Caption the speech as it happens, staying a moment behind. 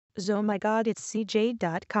Oh my god, it's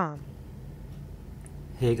CJ.com.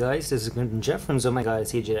 Hey guys, this is Quentin Jeff from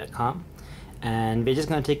ZoomyGuyCJ.com, and we're just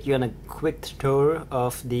going to take you on a quick tour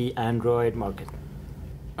of the Android market.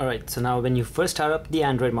 Alright, so now when you first start up the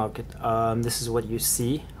Android market, this is what you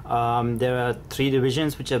see. There are three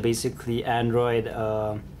divisions which are basically Android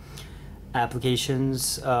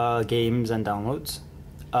applications, games, and downloads.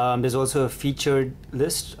 There's also a featured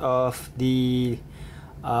list of the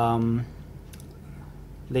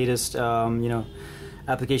latest,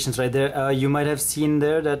 applications right there. You might have seen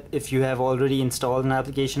there that if you have already installed an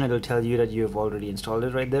application, it'll tell you that you have already installed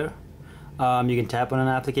it right there. You can tap on an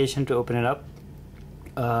application to open it up.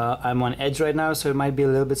 I'm on Edge right now, so it might be a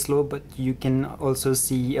little bit slow, but you can also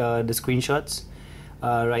see the screenshots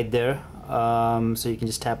right there. So you can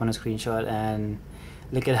just tap on a screenshot and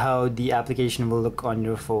look at how the application will look on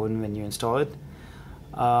your phone when you install it.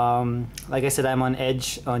 Like I said, I'm on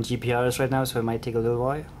Edge on GPRS right now, so it might take a little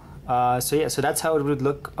while. So that's how it would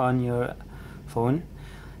look on your phone.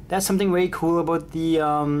 That's something very cool about the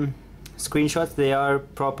screenshots. They are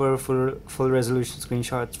proper full resolution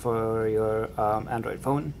screenshots for your Android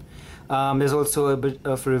phone. There's also a bit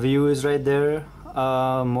of reviews right there,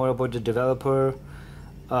 more about the developer,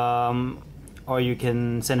 or you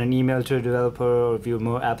can send an email to a developer or view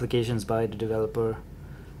more applications by the developer,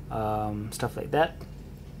 stuff like that.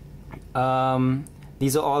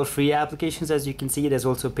 These are all free applications. As you can see, there's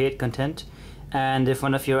also paid content, and if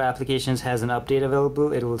one of your applications has an update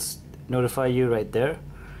available, it will notify you right there.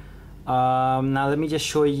 Now let me just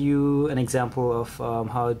show you an example of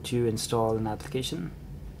how to install an application.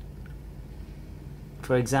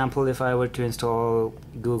 For example, if I were to install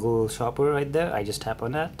Google Shopper right there, I just tap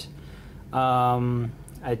on that.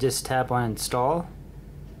 I just tap on install.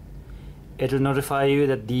 It will notify you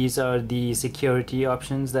that these are the security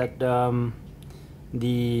options that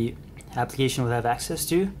the application will have access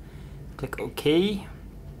to. Click OK,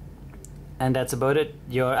 and that's about it.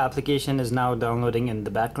 Your application is now downloading in the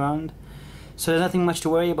background, so there's nothing much to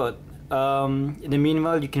worry about. In the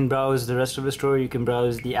meanwhile, you can browse the rest of the store. You can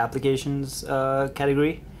browse the applications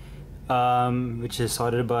category, which is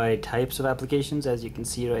sorted by types of applications, as you can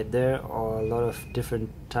see right there, or a lot of different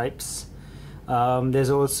types. There's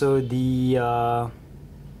also the let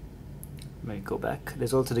me go back.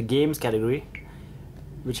 There's also the games category,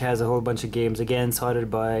 which has a whole bunch of games, again sorted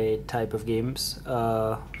by type of games.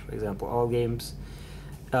 For example, all games.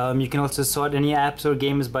 You can also sort any apps or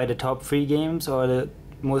games by the top free games or the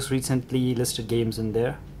most recently listed games in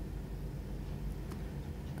there.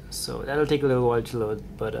 So that'll take a little while to load,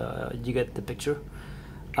 but you get the picture.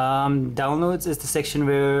 Downloads is the section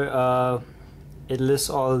where it lists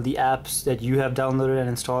all the apps that you have downloaded and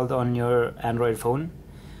installed on your Android phone.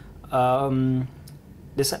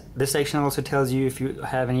 This section also tells you if you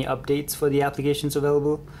have any updates for the applications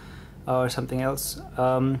available or something else.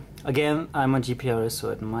 Again, I'm on GPRS, so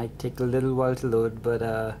it might take a little while to load, but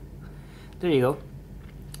there you go.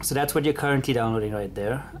 So that's what you're currently downloading right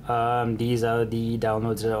there. These are the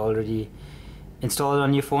downloads that are already installed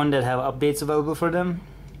on your phone that have updates available for them,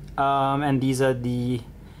 and these are the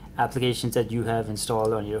applications that you have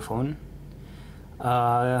installed on your phone.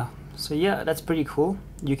 So yeah, that's pretty cool.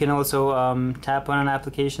 You can also tap on an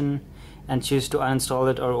application and choose to uninstall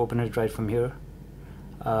it or open it right from here,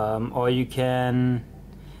 or you can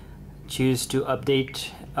choose to update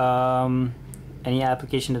any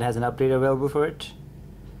application that has an update available for it.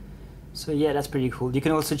 So yeah, that's pretty cool. You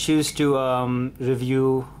can also choose to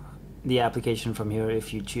review the application from here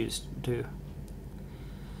if you choose to.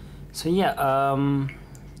 So yeah,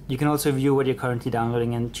 you can also view what you're currently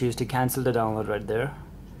downloading and choose to cancel the download right there.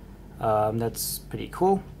 That's pretty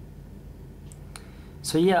cool.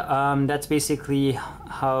 So yeah, that's basically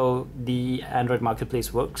how the Android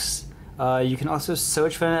marketplace works. You can also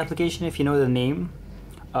search for an application if you know the name.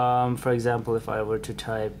 For example, if I were to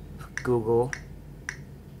type Google,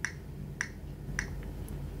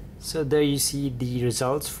 so there you see the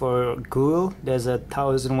results for Google. There's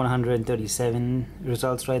 1,137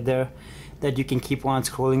 results right there that you can keep on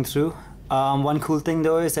scrolling through. One cool thing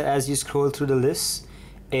though is that as you scroll through the list,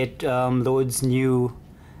 it loads new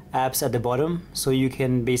apps at the bottom, so you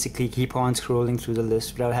can basically keep on scrolling through the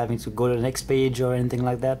list without having to go to the next page or anything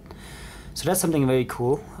like that. So that's something very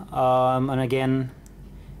cool. And again,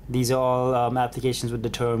 these are all applications with the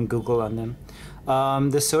term Google on them.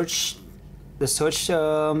 The search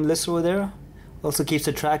list over there also keeps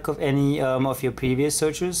a track of any of your previous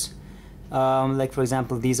searches. Like for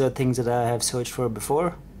example, these are things that I have searched for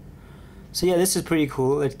before. So yeah, this is pretty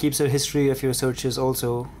cool. It keeps a history of your searches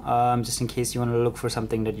also, just in case you want to look for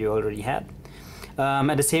something that you already had.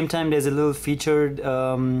 At the same time, there's a little featured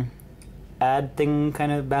ad thing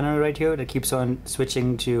kind of banner right here that keeps on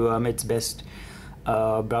switching to its best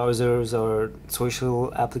browsers or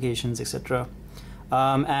social applications, etc.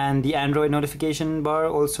 And the Android notification bar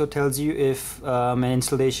also tells you if an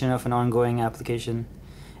installation of an ongoing application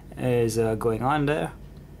is going on there,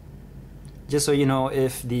 just so you know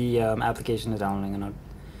if the application is downloading or not.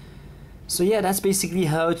 So yeah, that's basically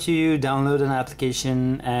how to download an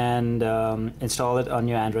application and install it on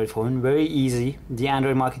your Android phone. Very easy. The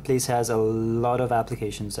Android marketplace has a lot of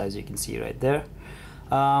applications, as you can see right there.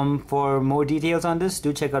 For more details on this,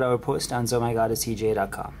 do check out our post on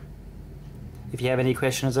omygoditcj.com. If you have any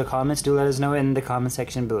questions or comments, do let us know in the comment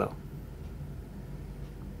section below.